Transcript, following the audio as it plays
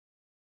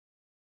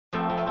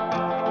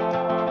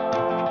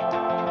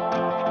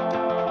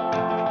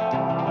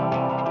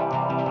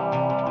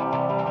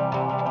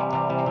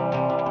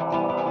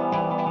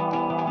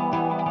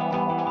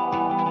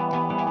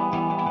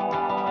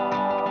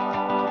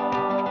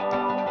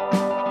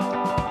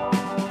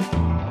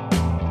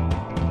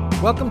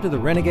Welcome to the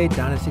Renegade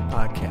Dynasty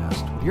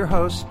Podcast with your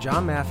hosts,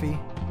 John Maffey,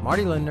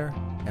 Marty Lindner,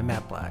 and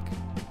Matt Black.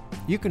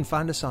 You can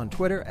find us on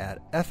Twitter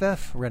at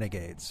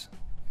FFRenegades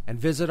and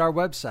visit our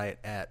website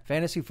at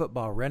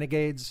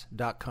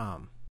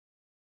fantasyfootballrenegades.com.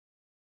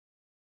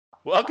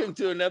 Welcome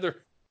to another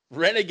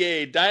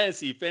Renegade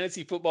Dynasty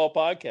Fantasy Football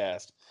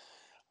Podcast.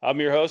 I'm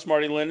your host,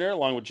 Marty Lindner,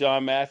 along with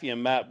John Maffey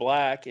and Matt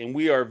Black, and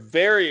we are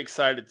very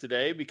excited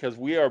today because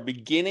we are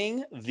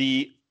beginning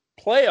the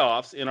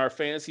playoffs in our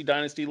Fantasy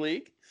Dynasty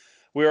League.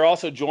 We are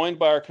also joined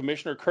by our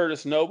commissioner,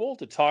 Curtis Noble,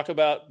 to talk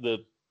about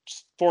the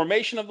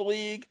formation of the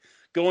league,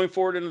 going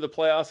forward into the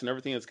playoffs, and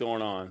everything that's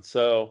going on.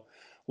 So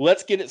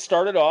let's get it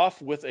started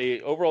off with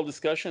a overall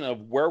discussion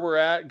of where we're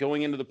at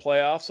going into the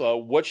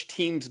playoffs, which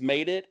teams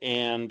made it,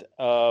 and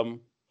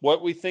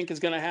what we think is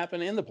going to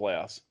happen in the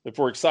playoffs. If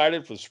we're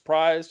excited, if we're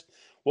surprised,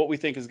 what we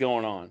think is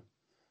going on.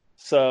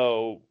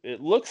 So it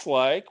looks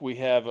like we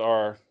have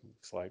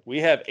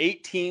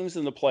 8 teams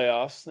in the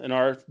playoffs. In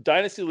our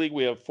Dynasty League,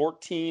 we have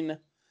 14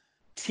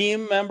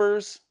 team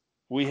members.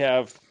 We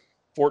have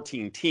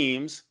 14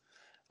 teams.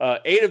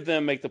 8 of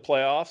them make the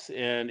playoffs,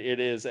 and it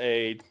is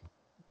a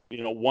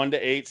 1 to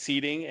 8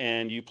 seeding,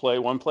 and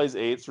one plays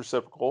 8. It's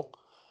reciprocal.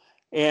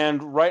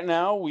 And right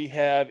now we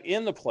have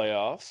in the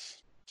playoffs,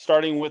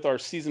 starting with our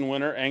season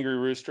winner, Angry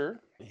Rooster.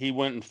 He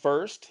went in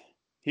first.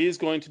 He is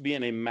going to be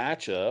in a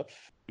matchup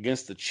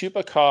against the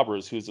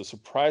Chupacabras, who's a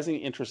surprising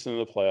interest in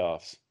the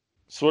playoffs.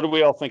 So what do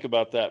we all think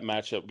about that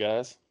matchup,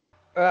 guys?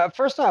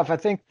 First off, I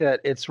think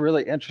that it's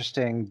really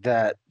interesting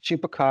that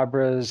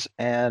Chupacabras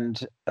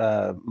and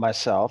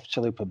myself,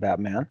 Chalupa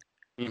Batman,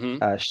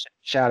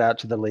 shout out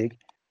to the league,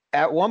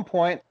 at one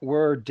point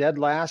were dead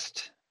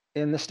last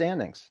in the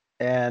standings.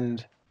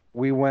 And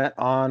we went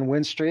on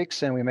win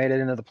streaks and we made it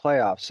into the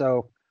playoffs.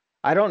 So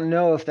I don't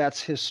know if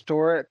that's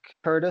historic,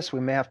 Curtis. We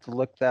may have to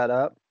look that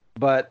up.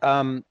 But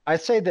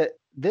I'd say that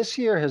this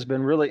year has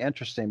been really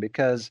interesting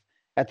because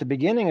at the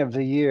beginning of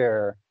the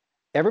year,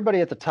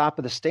 everybody at the top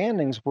of the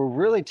standings were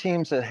really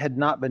teams that had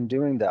not been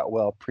doing that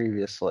well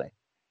previously.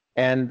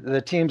 And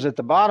the teams at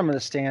the bottom of the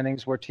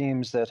standings were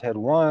teams that had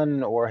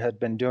won or had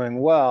been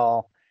doing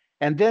well.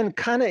 And then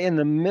kind of in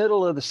the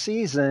middle of the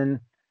season,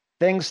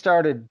 things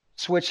started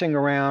switching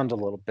around a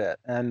little bit.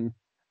 And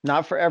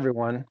not for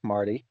everyone,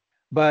 Marty.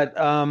 But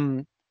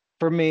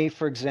for me,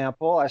 for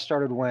example, I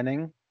started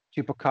winning.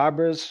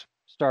 Chupacabras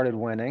started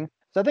winning.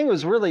 So I think it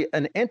was really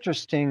an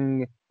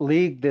interesting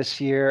league this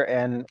year,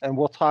 and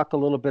we'll talk a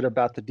little bit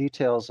about the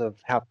details of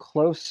how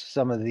close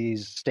some of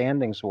these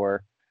standings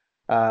were.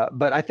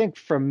 But I think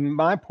from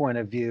my point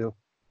of view,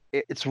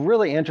 it's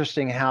really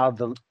interesting how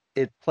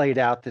it played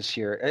out this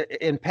year.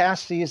 In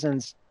past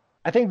seasons,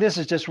 I think this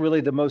is just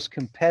really the most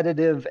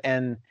competitive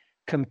and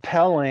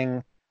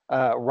compelling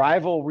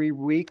rivalry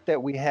week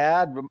that we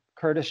had.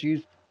 Curtis,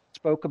 you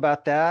spoke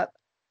about that.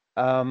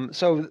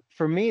 So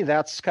for me,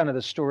 that's kind of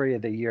the story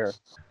of the year.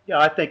 Yeah,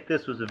 I think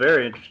this was a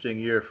very interesting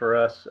year for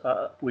us.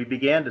 We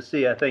began to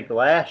see, I think,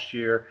 last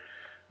year,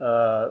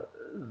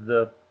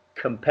 the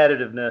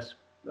competitiveness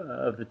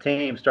of the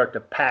team start to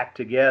pack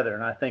together,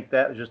 and I think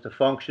that was just a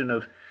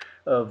function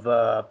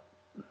of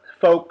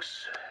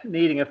folks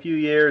needing a few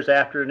years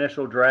after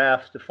initial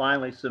drafts to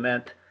finally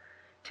cement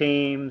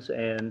teams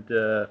and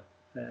the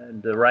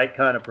right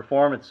kind of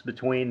performance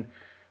between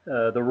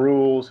the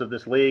rules of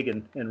this league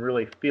and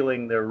really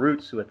feeling their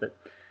roots with it.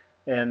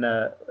 And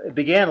it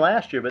began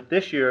last year, but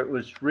this year it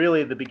was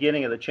really the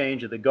beginning of the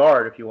change of the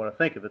guard, if you want to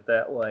think of it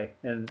that way.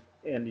 And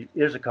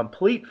there's a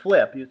complete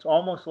flip. It's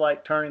almost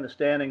like turning the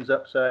standings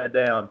upside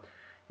down.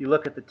 You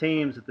look at the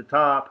teams at the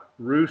top,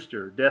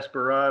 Rooster,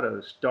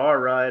 Desperados, Star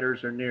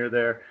Riders are near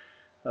there,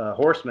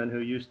 Horsemen, who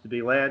used to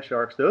be Land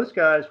Sharks. Those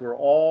guys were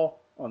all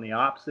on the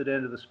opposite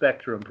end of the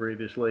spectrum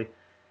previously.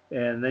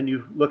 And then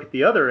you look at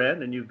the other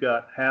end, and you've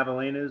got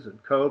Javelinas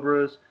and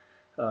Cobras.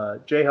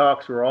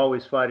 Jayhawks were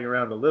always fighting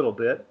around a little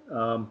bit,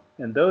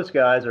 and those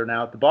guys are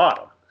now at the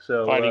bottom.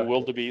 So fighting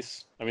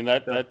wildebeest. I mean,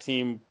 that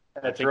team,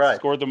 I think,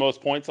 scored the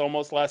most points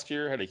almost last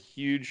year. Had a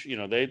huge,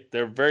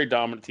 they're a very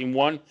dominant team.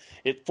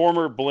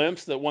 Former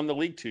Blimps that won the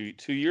league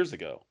two years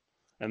ago,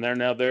 and they're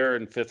now there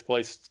in fifth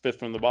place, fifth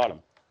from the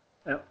bottom.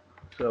 Yeah.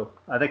 So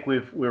I think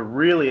we're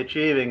really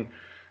achieving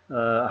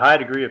a high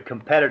degree of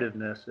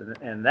competitiveness,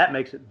 and that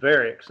makes it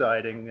very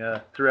exciting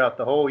throughout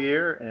the whole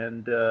year,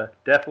 and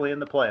definitely in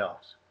the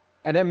playoffs.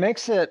 And it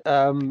makes it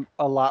a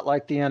lot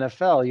like the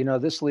NFL.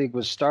 This league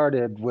was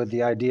started with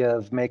the idea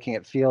of making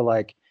it feel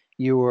like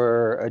you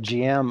were a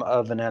GM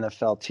of an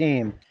NFL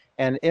team.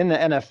 And in the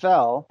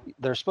NFL,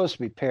 there's supposed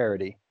to be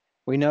parity.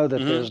 We know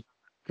that there's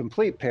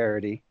complete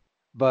parity,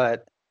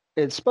 but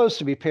it's supposed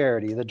to be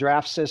parity. The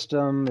draft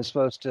system is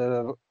supposed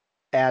to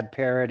add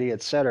parity,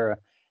 et cetera.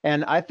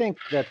 And I think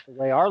that the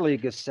way our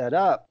league is set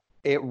up,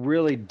 it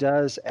really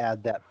does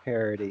add that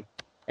parity.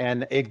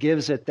 And it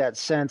gives it that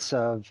sense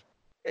of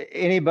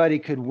anybody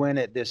could win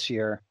it this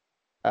year.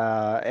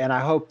 And I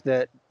hope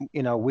that,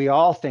 we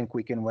all think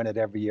we can win it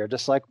every year,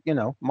 just like,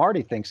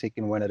 Marty thinks he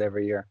can win it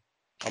every year.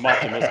 I'm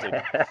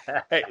optimistic.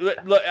 Hey,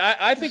 look,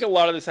 I think a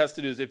lot of this has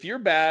to do is if you're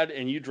bad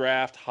and you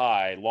draft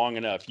high long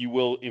enough, you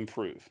will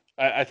improve.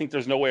 I think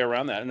there's no way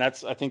around that. And I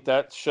think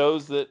that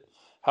shows that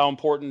how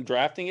important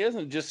drafting is,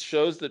 and just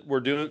shows that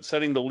we're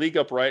setting the league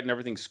up right and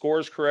everything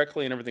scores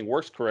correctly and everything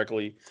works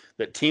correctly,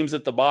 that teams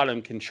at the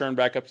bottom can churn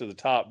back up to the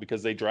top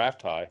because they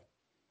draft high.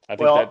 I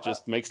think that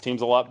just makes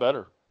teams a lot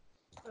better.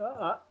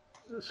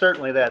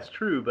 Certainly that's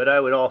true, but I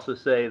would also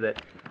say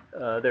that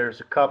there's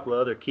a couple of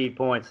other key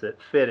points that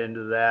fit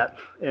into that,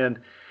 and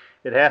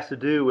it has to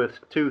do with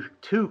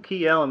two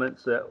key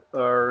elements that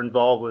are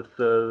involved with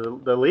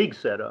the league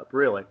setup,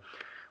 really.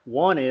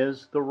 One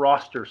is the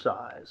roster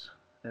size,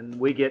 and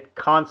we get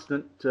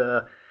constant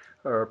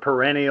or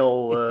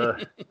perennial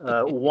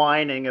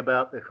whining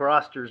about the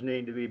rosters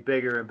needing to be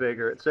bigger and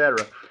bigger, et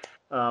cetera.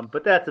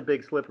 But that's a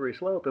big slippery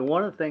slope, and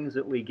one of the things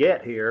that we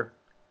get here,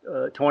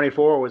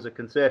 24 was a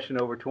concession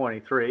over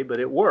 23,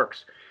 but it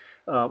works.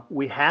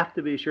 We have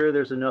to be sure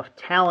there's enough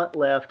talent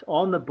left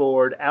on the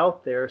board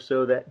out there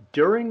so that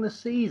during the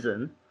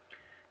season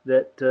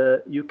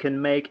that you can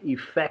make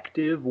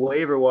effective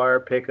waiver wire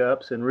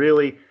pickups and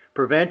really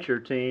prevent your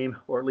team,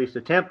 or at least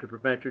attempt to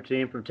prevent your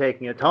team from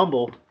taking a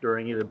tumble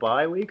during either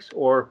bye weeks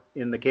or,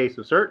 in the case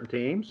of certain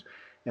teams,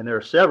 and there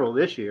are several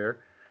this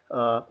year,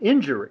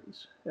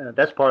 injuries.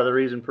 That's part of the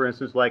reason, for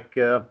instance, like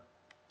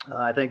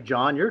I think,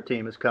 John, your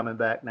team is coming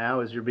back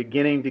now as you're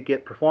beginning to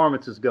get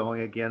performances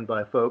going again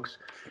by folks.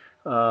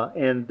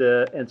 And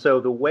so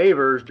the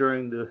waivers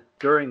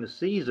during the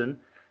season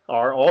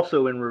are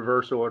also in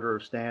reverse order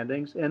of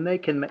standings, and they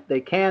can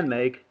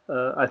make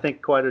I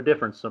think quite a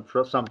difference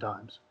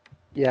sometimes.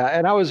 Yeah,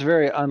 and I was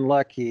very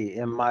unlucky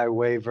in my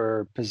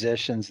waiver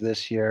positions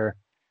this year.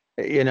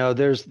 You know,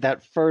 there's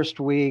that first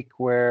week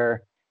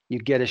where you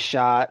get a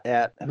shot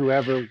at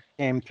whoever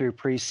came through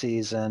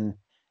preseason,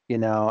 you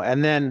know,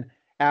 and then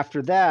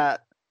after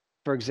that,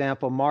 for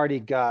example, Marty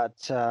got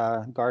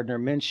Gardner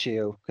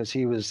Minshew because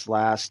he was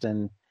last,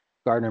 and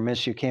Gardner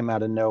Minshew came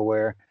out of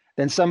nowhere.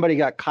 Then somebody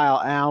got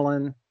Kyle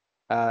Allen.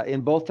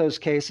 In both those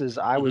cases,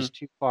 I was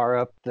too far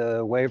up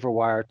the waiver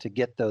wire to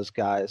get those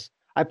guys.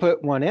 I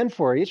put one in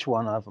for each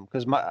one of them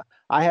because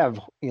I have,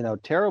 you know,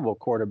 terrible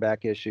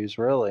quarterback issues,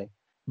 really.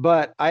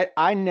 But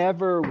I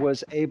never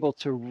was able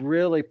to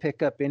really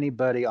pick up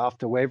anybody off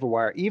the waiver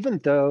wire, even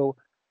though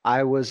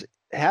I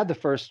had the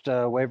first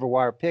waiver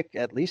wire pick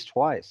at least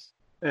twice.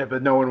 Yeah,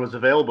 but no one was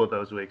available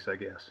those weeks, I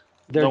guess.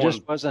 There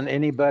wasn't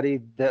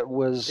anybody that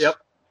was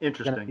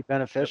interesting, going to be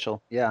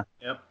beneficial. Yeah.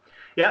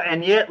 Yeah,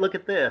 and yet look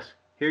at this.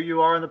 Here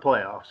you are in the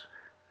playoffs.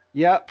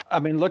 Yep. I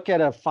mean, look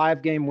at a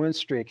 5-game win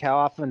streak. How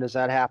often does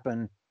that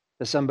happen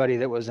to somebody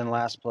that was in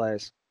last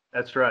place?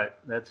 That's right.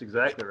 That's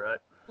exactly right.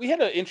 We had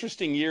an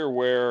interesting year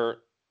where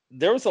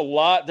there was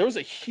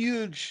a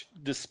huge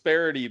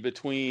disparity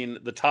between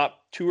the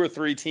top 2 or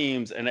 3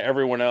 teams and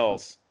everyone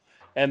else.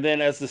 And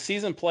then as the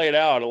season played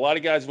out, a lot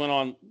of guys went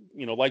on,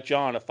 you know, like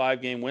John, a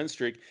 5-game win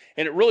streak.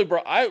 And it really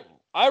brought,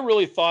 I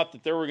really thought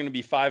that there were going to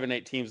be 5 and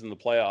 8 teams in the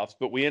playoffs,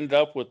 but we ended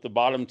up with the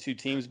bottom 2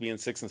 teams being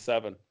 6 and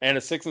 7, and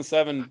a 6 and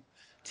 7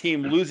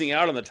 team losing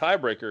out on the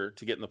tiebreaker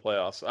to get in the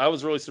playoffs. I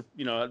was really,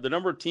 you know, the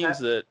number of teams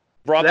that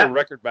brought the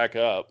record back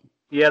up.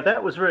 Yeah,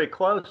 that was very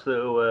close,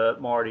 though,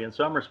 Marty, in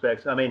some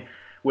respects. I mean,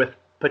 with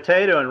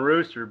Potato and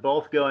Rooster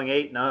both going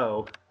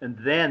 8-0, and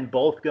then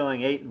both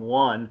going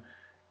 8-1,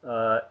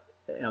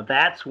 you know,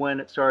 that's when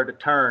it started to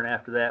turn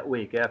after that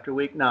week. After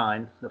week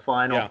 9, the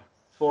final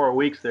 4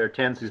 weeks there,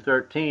 10 through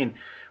 13,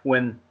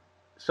 when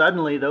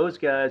suddenly those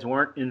guys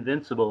weren't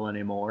invincible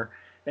anymore,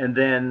 and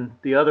then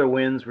the other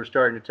wins were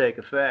starting to take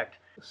effect.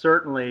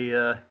 Certainly,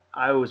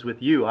 I was with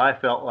you. I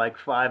felt like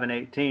 5 and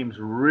 8 teams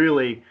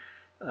really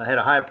had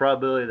a high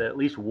probability that at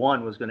least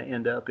one was going to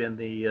end up in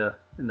the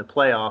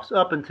playoffs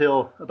up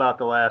until about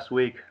the last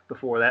week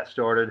before that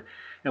started,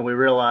 and we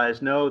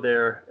realized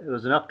there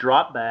was enough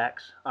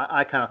dropbacks.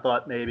 I kind of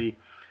thought maybe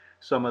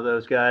some of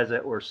those guys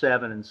that were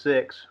 7 and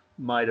 6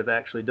 might have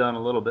actually done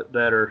a little bit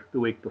better the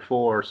week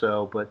before or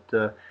so,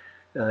 but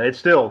it's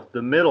still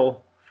the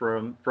middle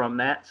from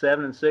that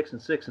 7 and 6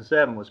 and 6 and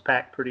 7 was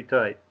packed pretty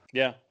tight.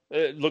 Yeah.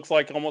 It looks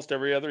like almost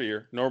every other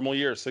year, normal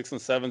year, 6 and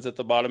 7's at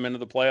the bottom end of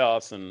the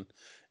playoffs, and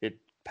it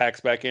packs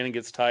back in and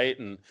gets tight.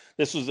 And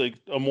this was a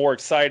more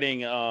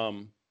exciting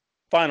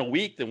final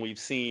week than we've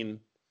seen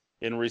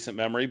in recent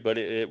memory, but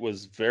it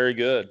was very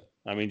good.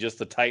 I mean, just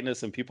the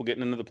tightness and people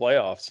getting into the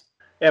playoffs.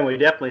 And we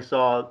definitely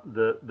saw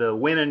the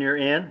win and you're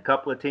in, a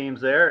couple of teams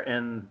there,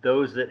 and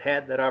those that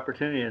had that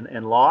opportunity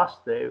and lost,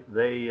 they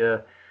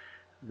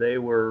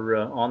were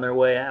on their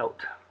way out.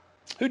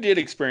 Who did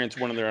experience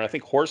one in there? I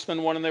think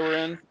Horseman won and they were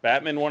in.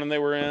 Batman won and they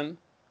were in.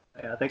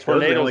 Yeah, I think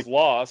Tornadoes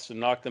lost and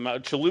knocked them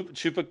out.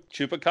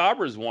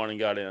 Chupacabras won and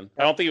got in.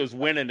 I don't think it was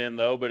winning in,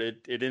 though, but it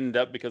ended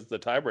up because of the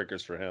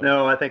tiebreakers for him.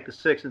 No, I think the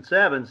 6 and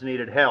 7s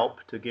needed help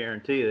to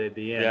guarantee they'd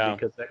be in,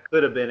 because that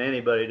could have been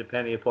anybody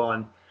depending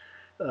upon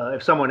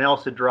if someone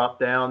else had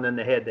dropped down, then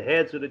the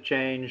head-to-heads would have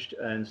changed.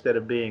 Instead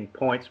of being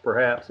points,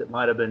 perhaps, it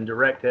might have been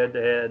direct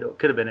head-to-head. It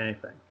could have been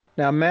anything.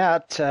 Now,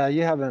 Matt,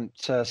 you haven't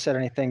said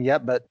anything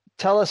yet, but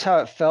tell us how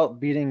it felt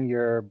beating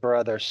your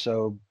brother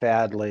so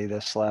badly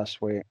this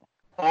last week.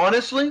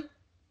 Honestly,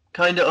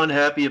 kind of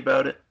unhappy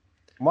about it.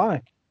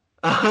 Why?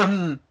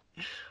 I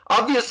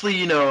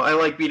obviously, I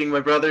like beating my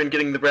brother and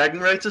getting the bragging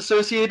rights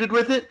associated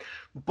with it,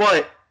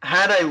 but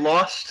had I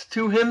lost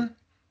to him,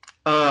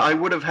 I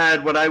would have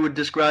had what I would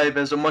describe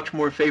as a much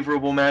more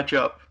favorable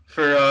matchup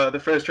for the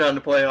first round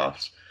of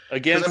playoffs.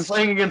 Because I'm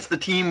playing against the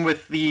team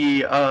with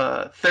the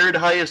third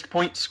highest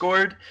points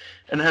scored,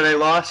 and had I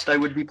lost, I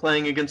would be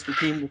playing against the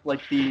team with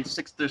like the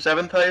sixth or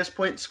seventh highest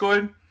points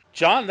scored.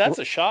 John, that's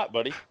a shot,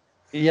 buddy.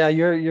 Yeah,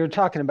 you're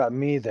talking about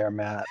me there,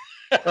 Matt.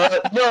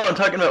 No, I'm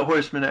talking about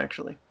Horseman,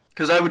 actually.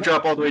 Because I would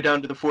drop all the way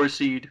down to the 4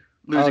 seed,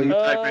 losing the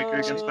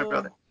tiebreaker against my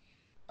brother.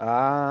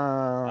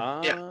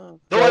 Yeah.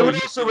 Though I would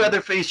also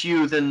rather face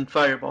you than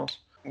Fireballs.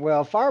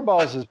 Well,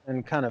 Fireballs has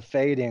been kind of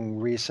fading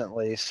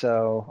recently,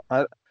 so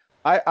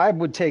I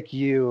would take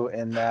you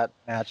in that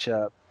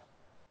matchup.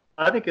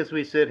 I think as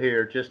we sit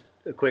here, just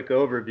a quick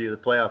overview of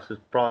the playoffs is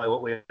probably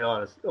what we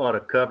ought to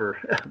cover.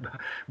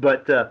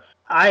 But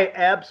I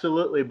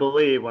absolutely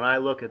believe when I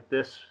look at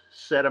this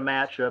set of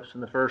matchups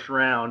in the first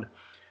round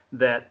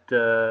that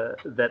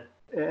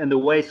and the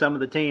way some of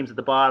the teams at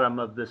the bottom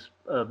of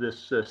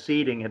this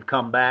seeding have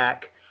come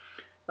back,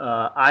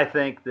 I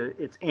think that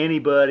it's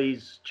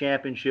anybody's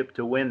championship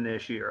to win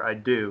this year. I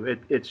do.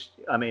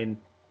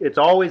 It's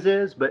always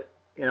is, but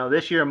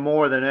this year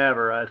more than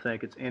ever, I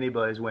think it's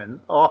anybody's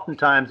win.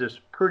 Oftentimes, there's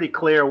pretty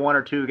clear one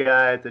or two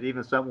guys that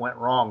even if something went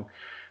wrong,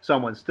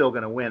 someone's still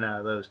going to win out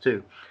of those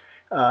two.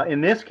 In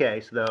this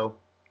case, though,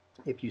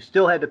 if you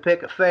still had to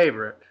pick a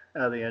favorite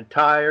out of the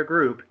entire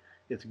group,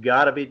 it's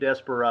got to be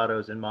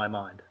Desperados in my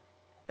mind.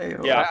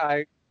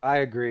 Yeah, I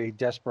agree.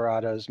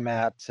 Desperados,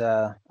 Matt.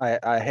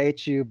 I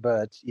hate you,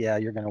 but yeah,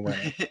 you're going to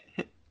win.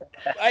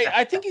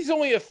 I think he's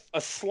only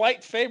a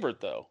slight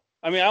favorite, though.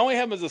 I mean, I only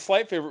have him as a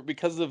slight favorite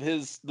because of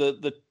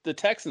the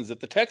Texans. If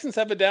the Texans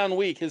have a down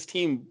week, his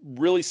team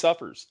really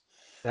suffers.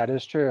 That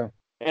is true.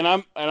 And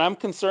I'm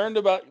concerned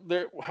about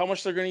how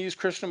much they're going to use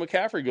Christian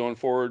McCaffrey going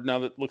forward. Now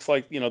that it looks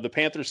like the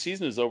Panthers'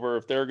 season is over,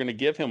 if they're going to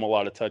give him a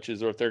lot of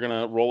touches or if they're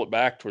going to roll it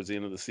back towards the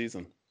end of the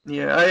season.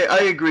 Yeah,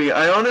 I agree.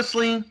 I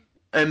honestly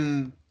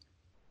am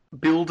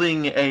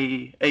building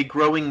a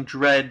growing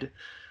dread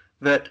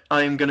that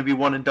I'm going to be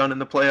one and done in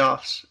the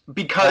playoffs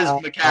because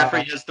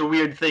McCaffrey has the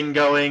weird thing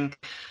going.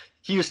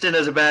 Houston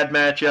has a bad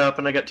matchup,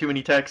 and I got too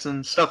many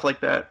Texans, stuff like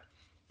that.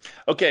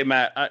 Okay,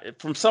 Matt,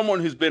 from someone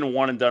who's been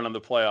one and done in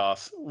the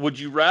playoffs, would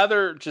you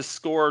rather just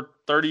score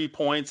 30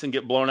 points and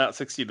get blown out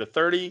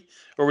 60-30,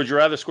 or would you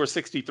rather score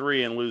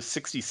 63 and lose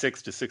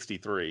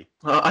 66-63?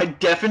 I'd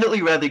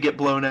definitely rather get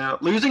blown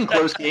out. Losing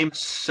close games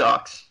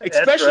sucks.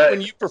 Especially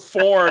when you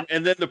perform,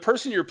 and then the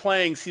person you're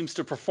playing seems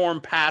to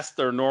perform past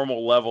their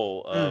normal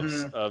level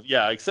of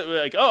except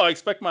like, I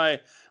expect my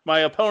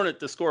opponent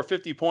to score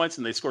 50 points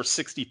and they score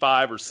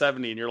 65 or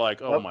 70, and you're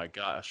like, oh my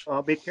gosh.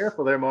 Well, be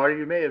careful there, Marty.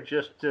 You may have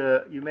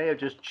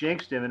just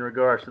jinxed him in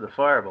regards to the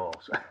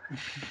Fireballs.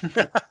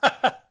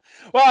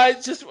 Well,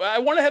 I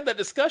want to have that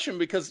discussion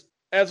because,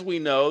 as we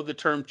know, the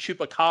term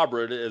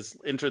chupacabra has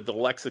entered the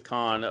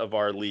lexicon of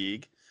our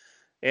league,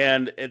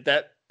 and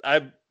that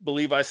I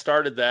believe I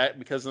started that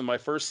because in my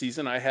first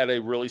season I had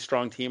a really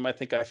strong team. I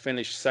think I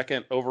finished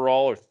second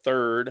overall or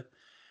third,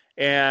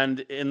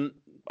 and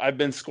I've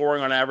been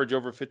scoring on average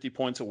over 50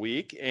 points a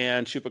week,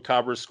 and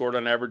Chupacabra scored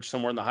on average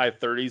somewhere in the high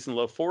 30s and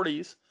low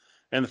 40s.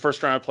 And the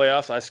first round of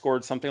playoffs, I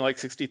scored something like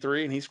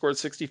 63, and he scored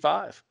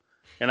 65.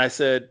 And I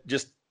said,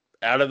 just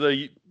out of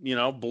the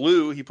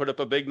blue, he put up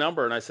a big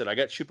number, and I said, I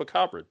got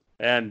Chupacabra.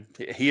 And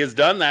he has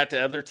done that to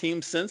other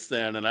teams since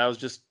then, and I was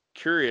just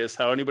curious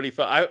how anybody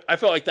felt. I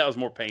felt like that was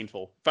more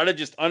painful. If I'd have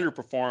just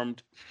underperformed,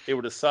 it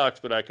would have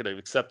sucked, but I could have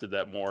accepted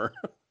that more.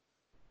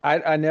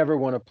 I never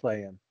want to play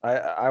him.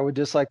 I would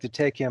just like to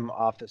take him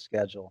off the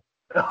schedule.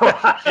 Oh,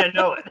 I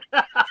know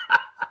it.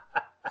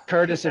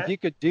 Curtis, if you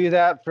could do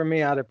that for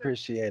me, I'd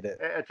appreciate it.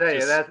 I tell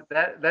you,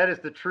 that is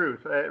the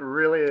truth. It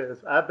really is.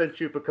 I've been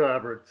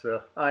Chupacabra,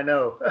 so I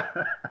know.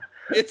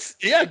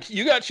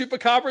 You got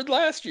Chupacabra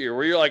last year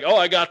where you're like, oh,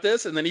 I got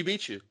this, and then he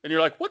beat you. And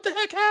you're like, what the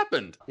heck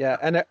happened? Yeah,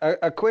 and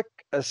a quick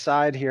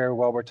aside here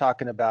while we're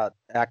talking about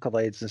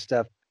accolades and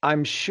stuff.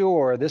 I'm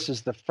sure this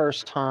is the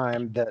first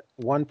time that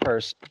one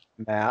person,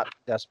 Matt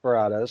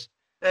Desperados,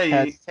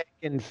 has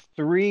taken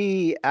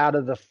 3 out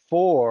of the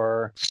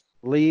 4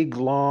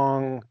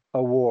 league-long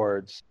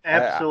awards.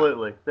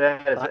 Absolutely.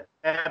 That is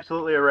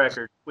absolutely a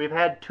record. We've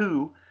had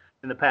 2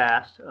 in the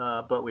past,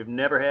 but we've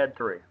never had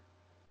 3.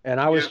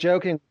 And I was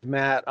joking with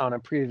Matt on a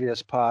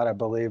previous pod, I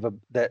believe,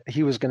 that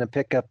he was going to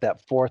pick up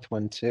that 4th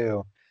one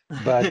too.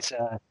 But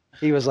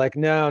he was like,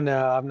 no,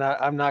 I'm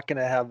not going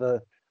to have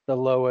the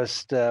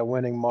lowest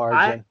winning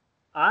margin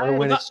or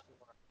winning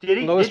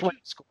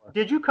score.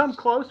 Did you come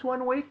close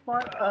one week,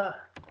 Mark?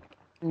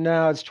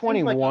 No, it's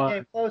 21. Like you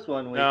came close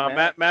one week.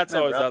 No, Matt's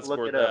always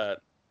outscored that.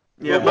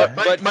 Yeah,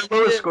 but my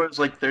lowest score is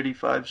like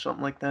 35,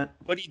 something like that.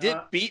 But he did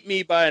beat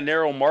me by a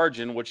narrow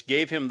margin, which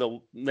gave him the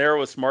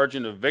narrowest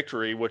margin of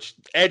victory, which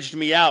edged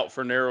me out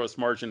for narrowest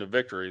margin of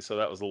victory. So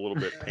that was a little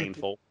bit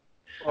painful.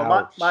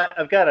 Well,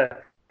 I've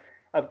got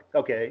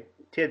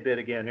tidbit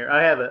again here.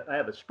 I have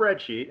a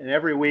spreadsheet, and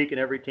every week and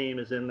every team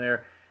is in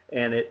there.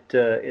 and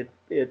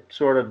it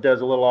sort of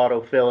does a little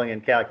auto filling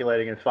and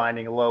calculating and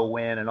finding a low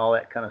win and all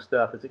that kind of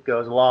stuff as it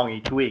goes along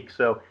each week.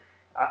 So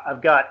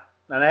I've got,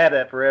 and I have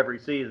that for every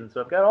season.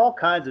 So I've got all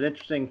kinds of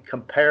interesting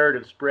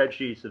comparative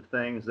spreadsheets of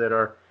things that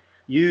are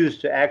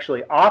used to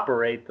actually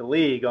operate the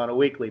league on a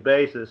weekly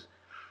basis,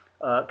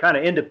 kind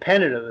of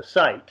independent of the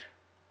site.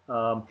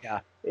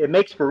 It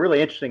makes for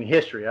really interesting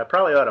history. I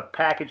probably ought to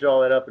package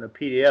all that up in a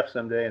PDF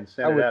someday and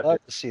send it out. I would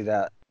love to see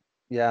that.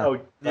 Yeah.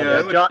 Oh,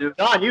 yeah.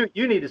 John,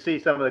 you need to see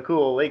some of the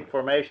cool league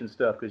formation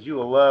stuff because you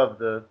will love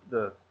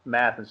the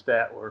math and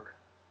stat work.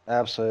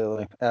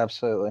 Absolutely.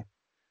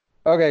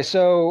 Okay,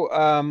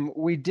 so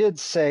we did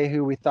say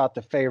who we thought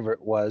the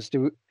favorite was.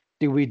 Do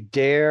we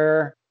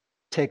dare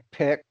take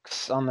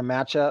picks on the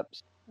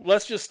matchups?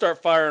 Let's just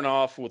start firing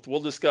off with, we'll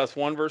discuss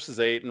 1 versus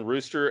 8 and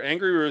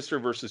Angry Rooster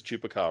versus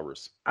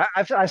Chupacabras.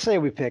 I say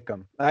we pick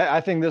them. I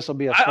think this will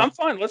be I'm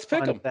fine. Let's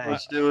pick them.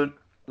 Let's do it.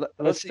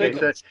 Let's see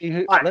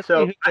who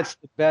gets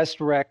the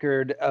best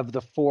record of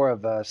the 4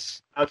 of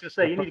us. I was going to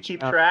say, you need to keep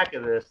track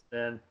of this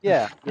then.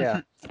 Yeah.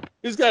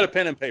 Who's got a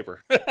pen and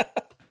paper?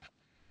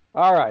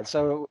 All right,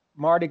 so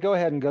Marty, go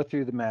ahead and go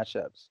through the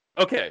matchups.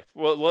 Okay,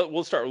 well,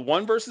 we'll start with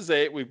 1 versus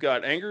 8. We've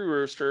got Angry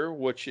Rooster,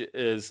 which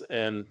is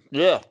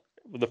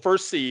the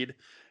first seed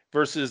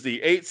versus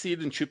the 8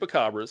 seed in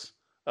Chupacabras.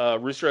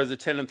 Rooster has a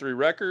 10-3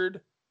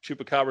 record.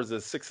 Chupacabras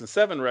has a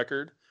 6-7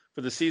 record. For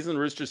the season,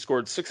 Rooster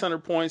scored 600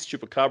 points.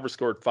 Chupacabra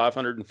scored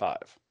 505.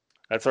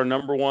 That's our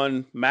number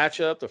 1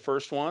 matchup, the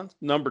first one.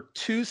 Number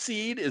 2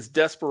 seed is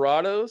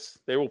Desperados.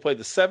 They will play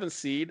the 7th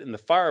seed in the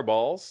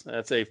Fireballs.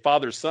 That's a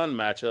father-son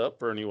matchup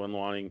for anyone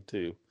wanting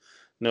to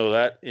know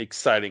that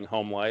exciting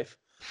home life.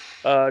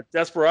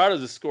 Desperados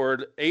has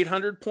scored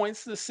 800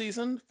 points this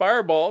season.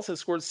 Fireballs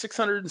has scored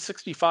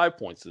 665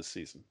 points this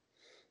season.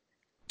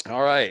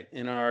 All right,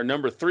 in our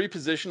number 3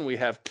 position, we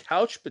have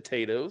Couch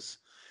Potatoes.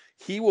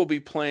 He will be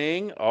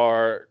playing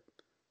our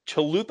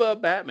Chalupa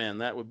Batman.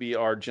 That would be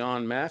our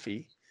John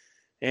Maffey.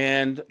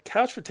 And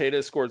Couch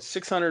Potato scored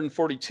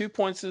 642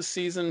 points this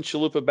season.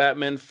 Chalupa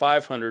Batman,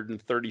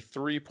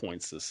 533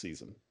 points this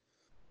season.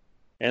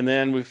 And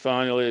then we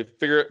finally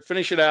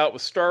finish it out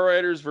with Star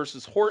Riders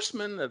versus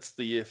Horsemen. That's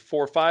the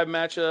 4-5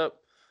 matchup.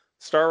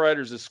 Star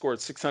Riders has scored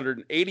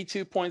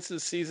 682 points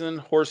this season.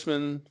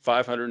 Horsemen,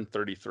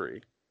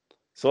 533.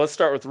 So let's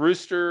start with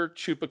Rooster,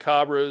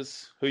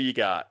 Chupacabras. Who you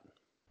got?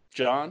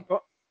 John?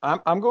 Well,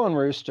 I'm going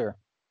Rooster.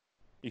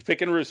 You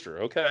picking Rooster?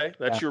 Okay,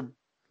 that's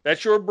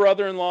your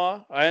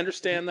brother-in-law. I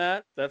understand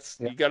that.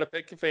 You got to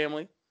pick your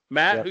family.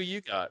 Matt, who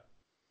you got?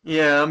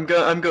 Yeah, I'm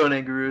going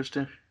Angry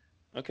Rooster.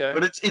 Okay,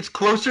 but it's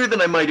closer than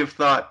I might have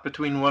thought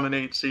between 1 and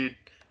 8 seed.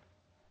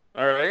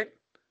 All right,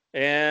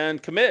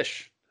 and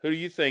Kamish, who do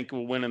you think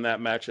will win in that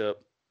matchup?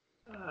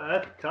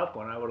 That's a tough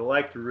one. I would have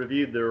liked to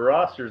review the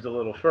rosters a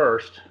little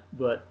first,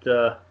 but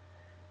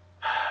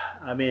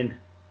I mean.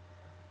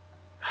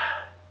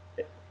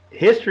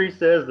 History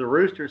says the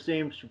Rooster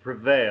seems to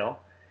prevail.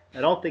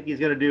 I don't think he's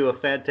going to do a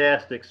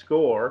fantastic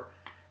score.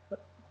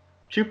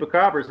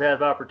 Chupacabras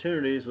have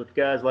opportunities with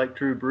guys like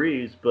Drew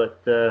Brees,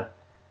 but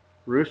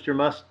Rooster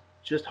must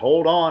just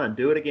hold on and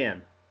do it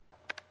again.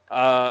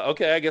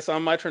 Okay, I guess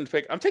on my turn to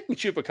pick. I'm taking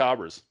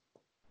Chupacabras.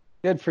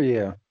 Good for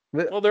you.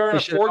 Well, they're on a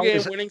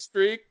 4-game winning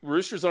streak.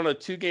 Rooster's on a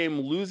 2-game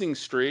losing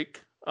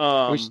streak.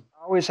 We should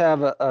always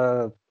have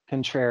a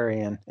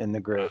contrarian in the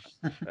group.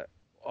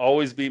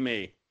 Always be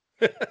me.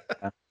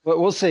 But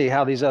we'll see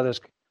how these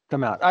others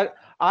come out.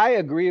 I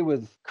agree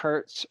with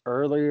Kurt's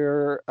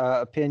earlier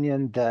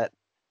opinion that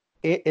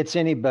it's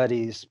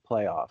anybody's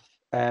playoff,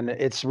 and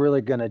it's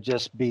really going to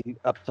just be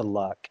up to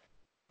luck.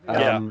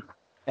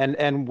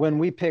 And when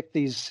we pick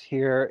these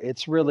here,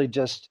 it's really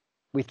just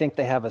we think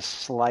they have a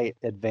slight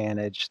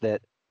advantage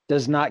that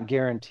does not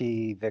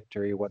guarantee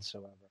victory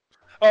whatsoever.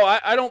 Oh,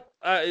 I don't.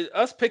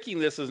 Us picking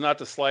this is not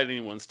to slight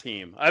anyone's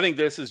team. I think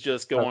this is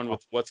just going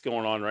with what's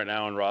going on right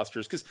now in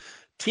rosters because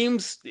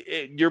teams,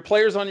 your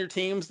players on your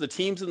teams, the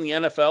teams in the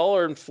NFL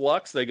are in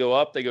flux. They go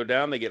up, they go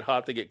down, they get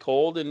hot, they get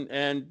cold,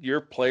 and your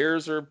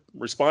players are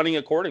responding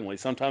accordingly.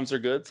 Sometimes they're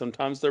good,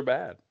 sometimes they're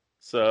bad.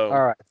 So,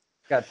 all right,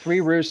 got 3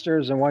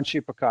 Roosters and 1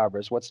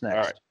 Chupacabras. What's next?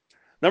 All right,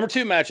 number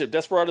 2 matchup: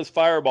 Desperados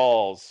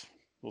Fireballs.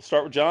 We'll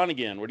start with John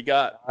again. What do you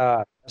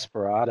got?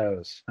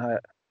 Desperados.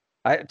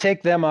 I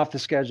take them off the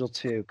schedule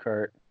too,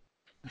 Kurt.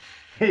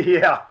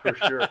 Yeah, for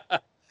sure.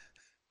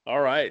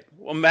 All right.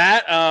 Well,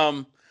 Matt,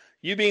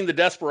 you being the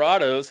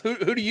Desperados,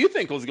 who do you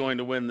think was going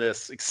to win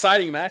this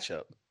exciting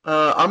matchup?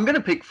 I'm going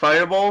to pick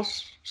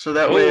Fireballs, so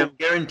that way I'm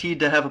guaranteed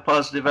to have a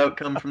positive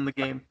outcome from the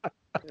game.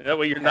 That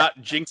way you're not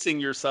jinxing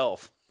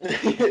yourself.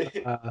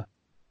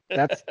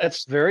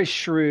 That's very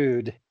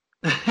shrewd.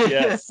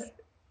 Yes.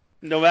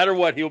 No matter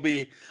what, he'll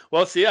be,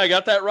 well, see, I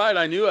got that right.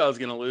 I knew I was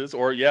going to lose.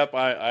 Or, yep,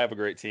 I have a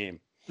great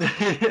team.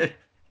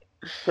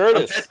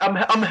 Curtis.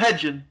 I'm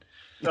hedging.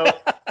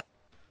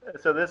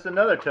 So this is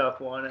another tough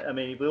one. I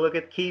mean, if we look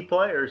at key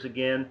players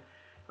again,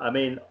 I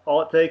mean,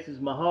 all it takes is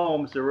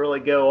Mahomes to really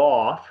go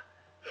off,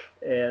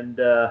 and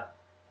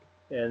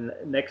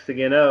next thing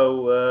you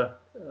know,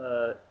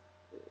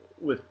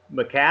 with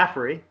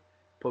McCaffrey,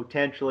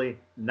 potentially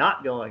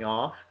not going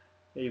off,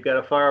 you've got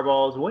a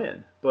Fireballs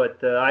win.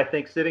 But I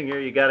think sitting here,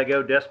 you got to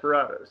go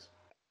Desperados.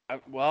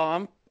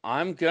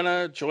 I'm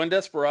gonna join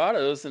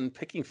Desperados and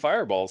picking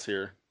Fireballs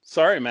here.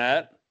 Sorry,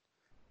 Matt.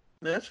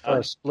 That's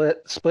fine.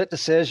 Split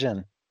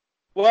decision.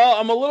 Well,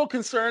 I'm a little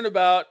concerned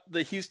about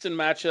the Houston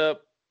matchup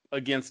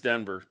against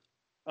Denver.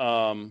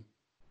 Denver's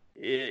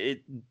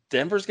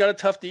got a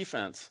tough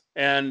defense,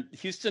 and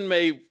Houston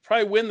may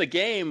probably win the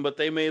game, but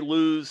they may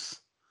lose.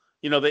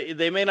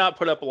 They may not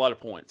put up a lot of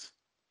points,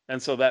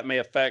 and so that may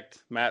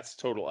affect Matt's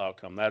total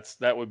outcome.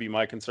 That would be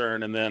my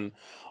concern, and then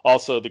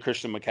also the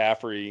Christian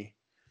McCaffrey,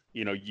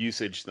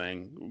 usage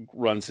thing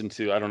runs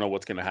into. I don't know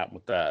what's going to happen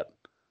with that.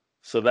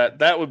 So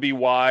that would be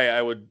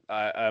why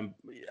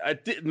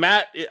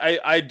Matt.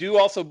 I do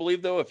also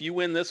believe, though, if you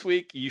win this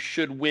week, you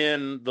should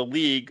win the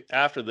league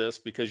after this,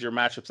 because your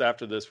matchups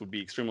after this would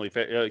be extremely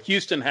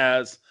Houston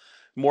has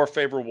more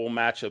favorable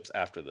matchups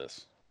after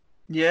this.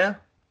 Yeah.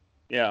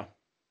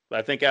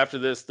 I think after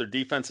this, their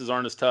defenses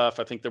aren't as tough.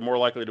 I think they're more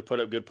likely to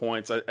put up good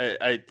points.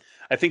 I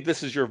think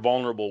this is your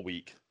vulnerable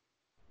week.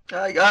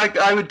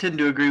 I would tend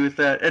to agree with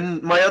that,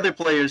 and my other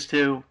players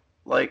too.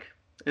 Like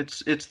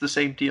it's the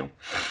same deal.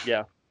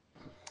 Yeah.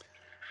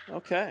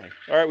 Okay.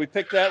 All right, we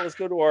picked that. Let's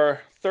go to our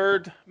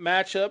third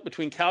matchup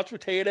between Couch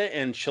Potato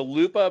and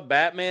Chalupa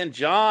Batman.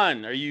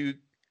 John, are you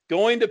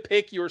going to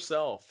pick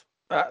yourself?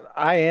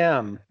 I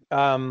am,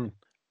 by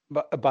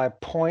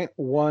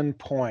 0.1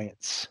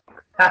 points,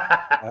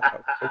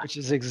 which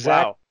is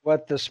exactly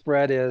what the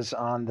spread is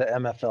on the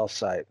MFL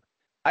site.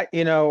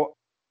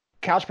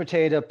 Couch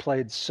Potato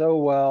played so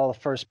well the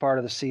first part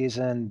of the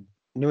season.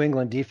 New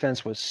England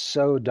defense was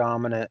so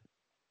dominant.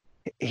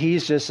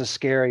 He's just a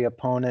scary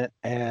opponent,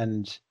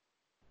 and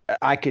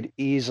I could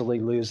easily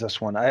lose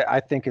this one. I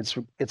think it's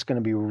going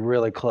to be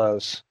really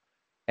close,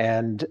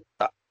 and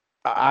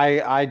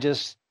I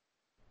just,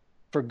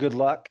 for good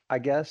luck, I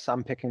guess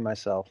I'm picking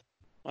myself.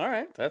 All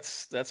right,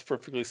 that's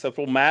perfectly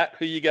acceptable. Matt,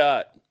 who you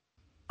got?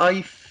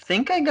 I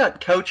think I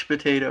got Couch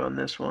Potato on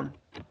this one.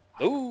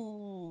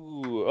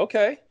 Ooh,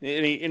 okay.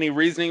 Any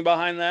reasoning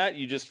behind that?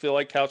 You just feel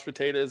like Couch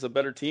Potato is a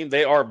better team?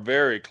 They are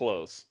very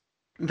close.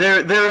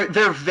 They're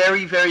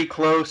very, very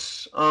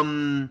close.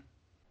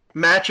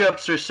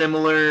 Matchups are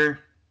similar.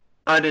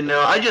 I don't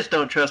know. I just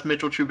don't trust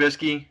Mitchell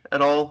Trubisky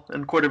at all,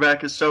 and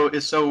quarterback is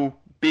so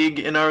big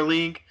in our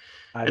league.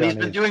 And he's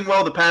been doing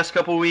well the past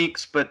couple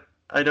weeks, but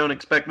I don't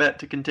expect that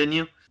to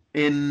continue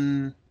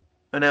in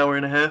an hour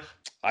and a half.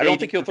 I don't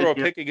think he'll throw a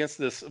pick against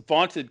this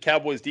vaunted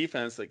Cowboys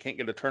defense that can't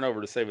get a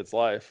turnover to save its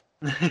life.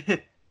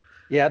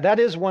 Yeah, that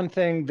is one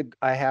thing that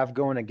I have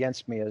going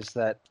against me, is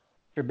that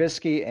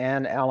Trubisky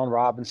and Allen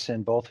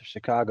Robinson, both of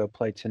Chicago,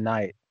 play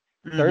tonight.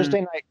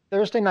 Mm-hmm.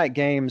 Thursday night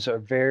games are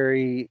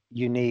very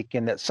unique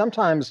in that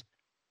sometimes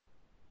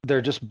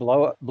they're just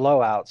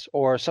blowouts,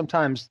 or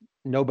sometimes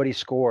nobody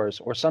scores,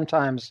 or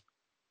sometimes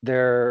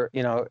they're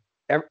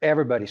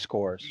everybody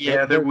scores.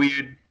 Yeah, they're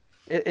weird.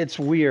 It's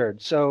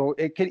weird. So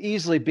it could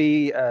easily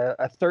be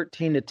a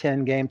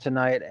 13-10 game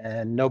tonight,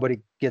 and nobody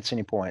gets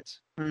any points.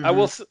 Mm-hmm.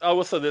 I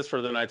will say this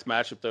for the night's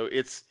matchup, though.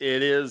 It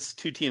is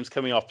two teams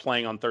coming off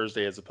playing on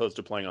Thursday as opposed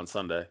to playing on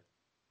Sunday.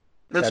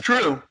 That's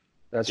true.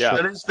 That's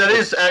true. That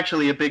is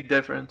actually a big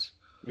difference.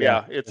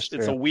 Yeah,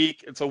 it's a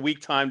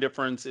week time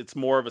difference. It's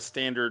more of a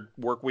standard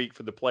work week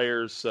for the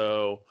players,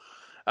 so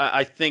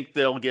I think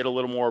they'll get a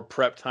little more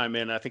prep time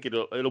in. I think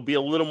it'll be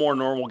a little more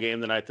normal game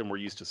tonight than we're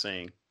used to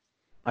seeing.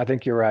 I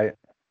think you're right.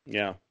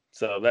 Yeah,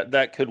 so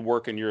that could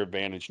work in your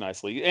advantage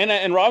nicely.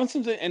 And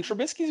Robinson and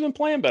Trubisky's been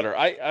playing better.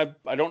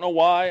 I don't know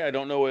why. I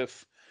don't know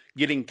if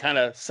getting kind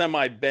of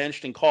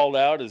semi-benched and called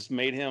out has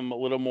made him a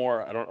little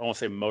more, I don't want to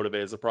say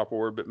motivated is the proper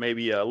word, but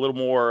maybe a little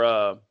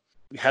more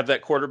have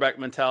that quarterback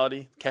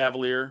mentality,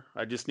 cavalier.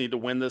 I just need to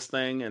win this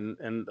thing.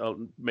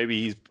 And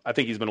maybe I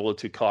think he's been a little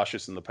too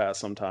cautious in the past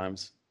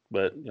sometimes,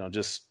 but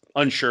just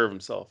unsure of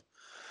himself.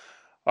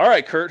 All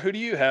right, Kurt, who do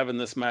you have in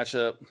this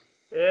matchup?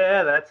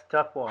 Yeah, that's a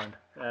tough one.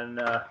 And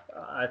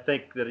I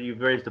think that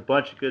you've raised a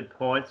bunch of good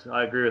points.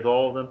 I agree with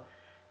all of them.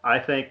 I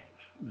think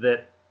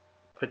that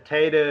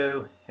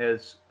Potato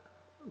has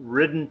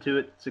ridden to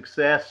its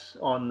success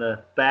on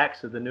the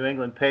backs of the New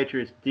England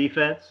Patriots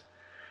defense.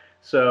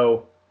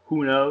 So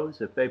who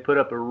knows? If they put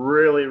up a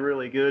really,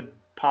 really good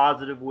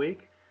positive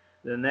week,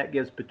 then that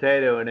gives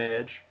Potato an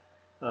edge.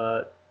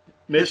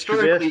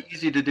 Historically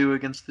easy to do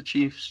against the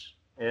Chiefs.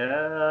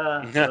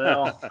 Yeah,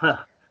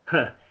 well...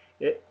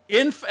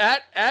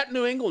 At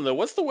New England, though,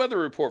 what's the weather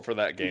report for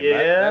that game?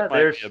 Yeah, that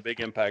might be a big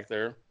impact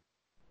there.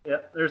 Yeah,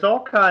 there's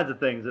all kinds of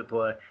things at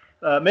play.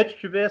 Mitch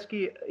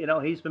Trubisky,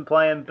 he's been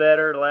playing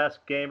better the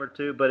last game or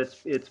two, but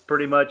it's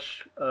pretty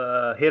much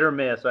hit or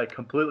miss. I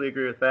completely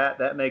agree with that.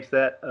 That makes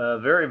that a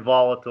very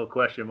volatile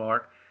question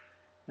mark.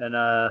 And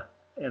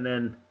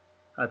then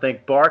I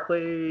think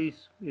Barkley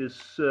is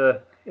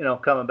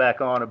coming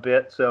back on a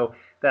bit, so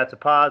that's a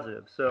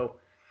positive. So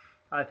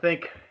I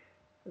think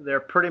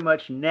they're pretty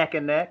much neck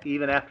and neck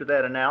even after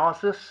that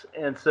analysis.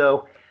 And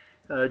so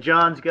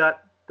John's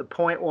got the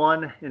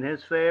 0.1 in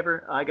his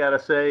favor. I got to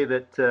say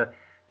that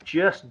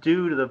just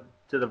due to the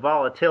to the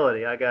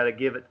volatility, I got to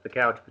give it to the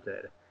couch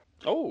potato.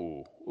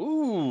 Oh,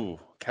 ooh,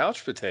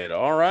 couch potato.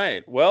 All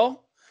right.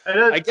 Well,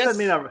 I guess doesn't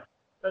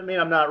mean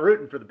I'm not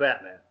rooting for the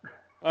Batman.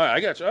 All right,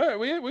 I got you. All right,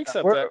 we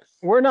accept that.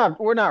 We're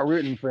not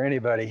rooting for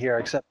anybody here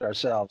except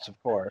ourselves,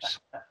 of course.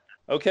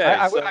 Okay.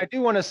 I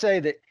do want to say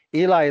that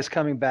Eli is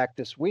coming back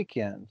this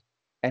weekend,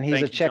 and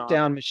he's a check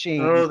down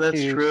machine. Oh,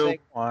 that's true.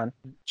 Saquon.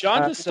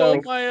 John just stole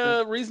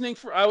my reasoning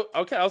for. I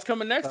was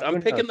coming next.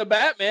 I'm picking the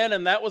Batman,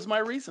 and that was my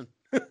reason.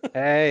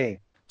 Hey.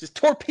 Just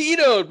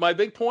torpedoed my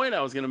big point I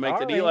was going to make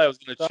that Eli was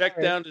going to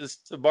check down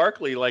to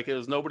Barkley like it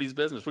was nobody's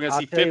business. We're going to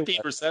see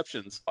 15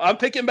 receptions. I'm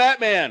picking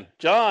Batman.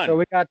 John. So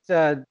we got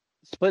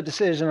split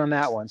decision on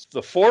that one.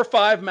 The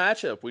 4-5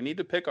 matchup. We need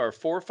to pick our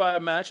 4-5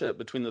 matchup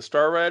between the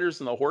Star Riders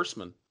and the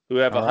Horsemen, who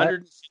have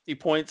 150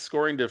 points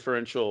scoring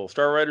differential.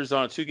 Star Riders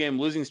on a 2-game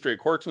losing streak.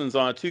 Horsemen's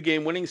on a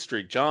 2-game winning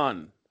streak.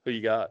 John, who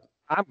you got?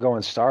 I'm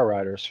going Star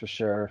Riders for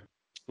sure.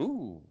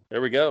 Ooh,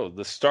 there we go.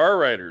 The Star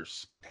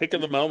Riders. Pick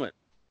of the moment.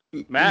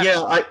 Matt.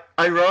 Yeah,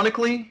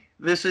 ironically,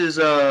 this is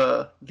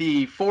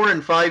the 4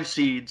 and 5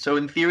 seed, so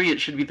in theory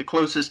it should be the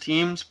closest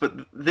teams, but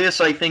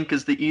this, I think,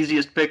 is the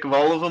easiest pick of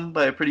all of them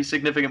by a pretty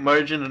significant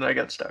margin, and I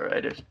got Star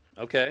Riders.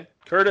 Okay.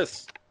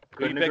 Curtis.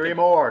 Couldn't agree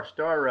more.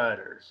 Star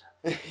Riders.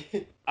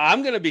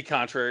 I'm going to be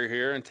contrary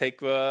here and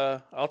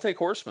I'll take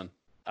Horsemen.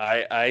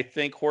 I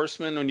think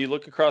Horsemen, when you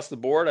look across the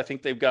board, I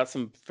think they've got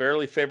some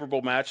fairly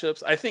favorable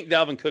matchups. I think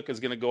Dalvin Cook is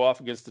going to go off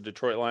against the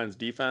Detroit Lions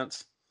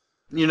defense.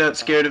 You're not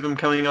scared of him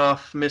coming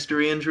off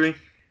mystery injury?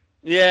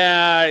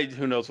 Yeah,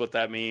 who knows what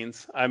that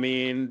means. I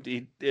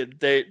mean,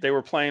 they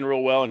were playing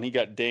real well, and he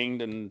got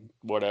dinged and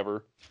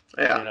whatever.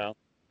 Yeah.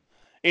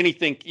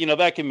 Anything,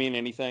 that can mean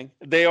anything.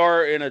 They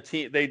are in a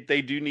team, they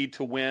do need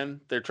to win.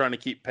 They're trying to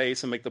keep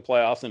pace and make the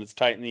playoffs, and it's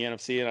tight in the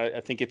NFC, and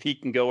I think if he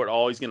can go at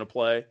all, he's going to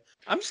play.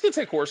 I'm just going to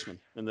take Horseman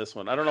in this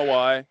one. I don't know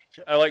why.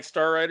 I like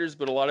Star Riders,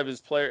 but a lot of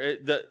his players,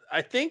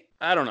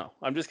 I don't know.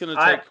 I'm just going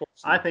to take Horseman.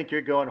 I think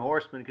you're going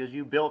Horseman because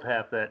you built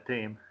half that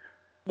team.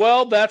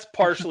 Well, that's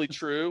partially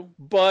true,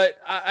 but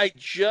I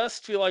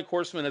just feel like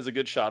Horseman has a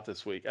good shot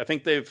this week. I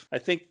think they've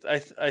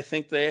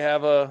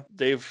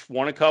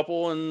won a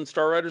couple and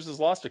Star Riders has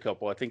lost a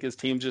couple. I think his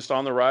team's just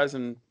on the rise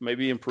and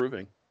maybe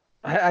improving.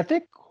 I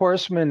think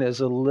Horseman is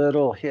a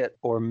little hit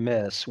or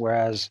miss,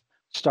 whereas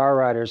Star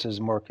Riders is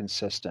more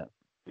consistent.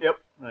 Yep,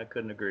 I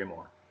couldn't agree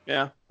more.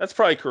 Yeah, that's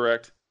probably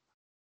correct.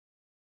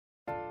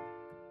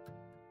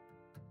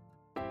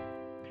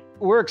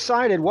 We're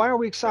excited. Why are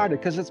we excited?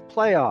 Because it's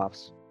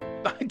playoffs.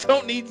 I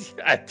don't need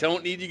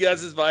you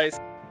guys' advice.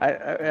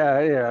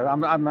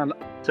 I'm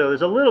So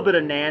there's a little bit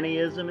of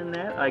nannyism in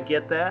that. I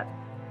get that.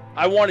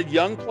 I wanted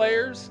young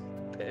players.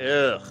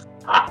 Ugh.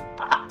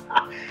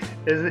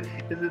 Is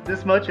it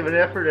this much of an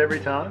effort every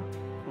time?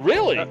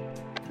 Really?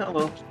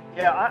 Hello.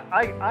 Yeah,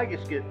 I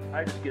just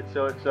get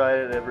so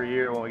excited every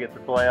year when we get to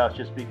the playoffs,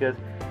 just because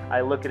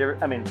I look at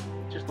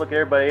just look at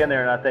everybody in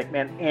there and I think,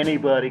 man,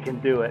 anybody can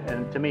do it,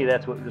 and to me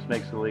that's what just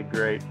makes the league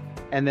great.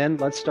 And then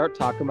let's start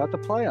talking about the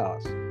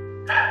playoffs.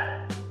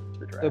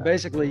 So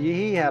basically,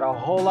 he had a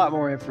whole lot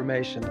more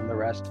information than the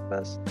rest of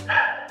us.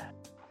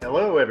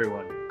 Hello,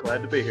 everyone.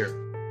 Glad to be here.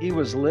 He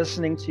was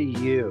listening to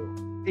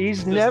you.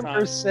 He's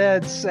never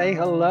said say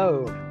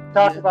hello.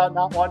 Talk about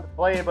not wanting to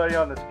play anybody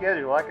on the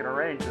schedule. I can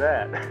arrange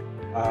that.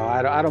 Oh,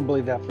 I don't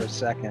believe that for a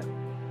second.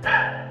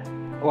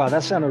 Wow,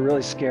 that sounded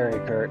really scary,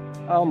 Kurt.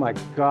 Oh my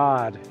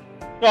God.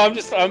 No, I'm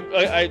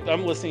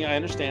listening. I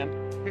understand.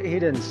 He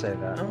didn't say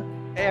that. Huh?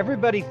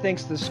 Everybody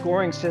thinks the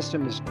scoring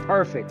system is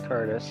perfect,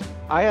 Curtis.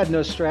 I had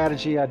no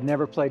strategy. I'd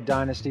never played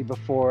Dynasty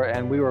before,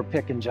 and we were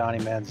picking Johnny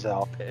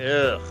Manziel.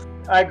 Ugh.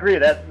 I agree.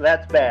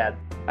 That's bad.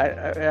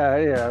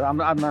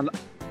 I'm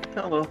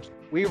Hello.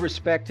 We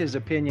respect his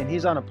opinion.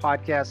 He's on a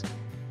podcast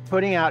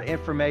putting out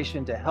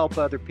information to help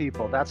other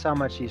people. That's how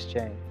much he's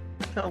changed.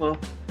 Hello.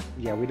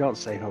 Yeah, we don't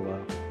say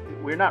hello.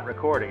 We're not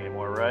recording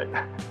anymore, right?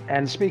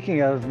 And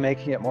speaking of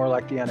making it more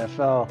like the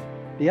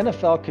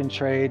NFL can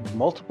trade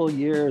multiple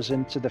years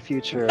into the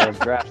future of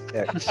draft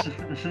picks.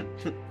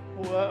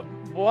 What?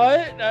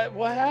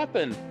 What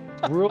happened?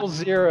 Rule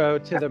 0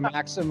 to the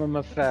maximum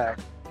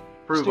effect.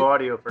 Prove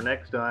audio for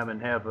next time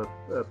and have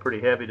a pretty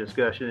heavy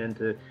discussion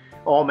into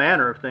all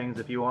manner of things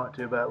if you want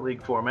to about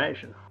league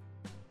formation.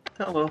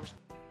 Hello.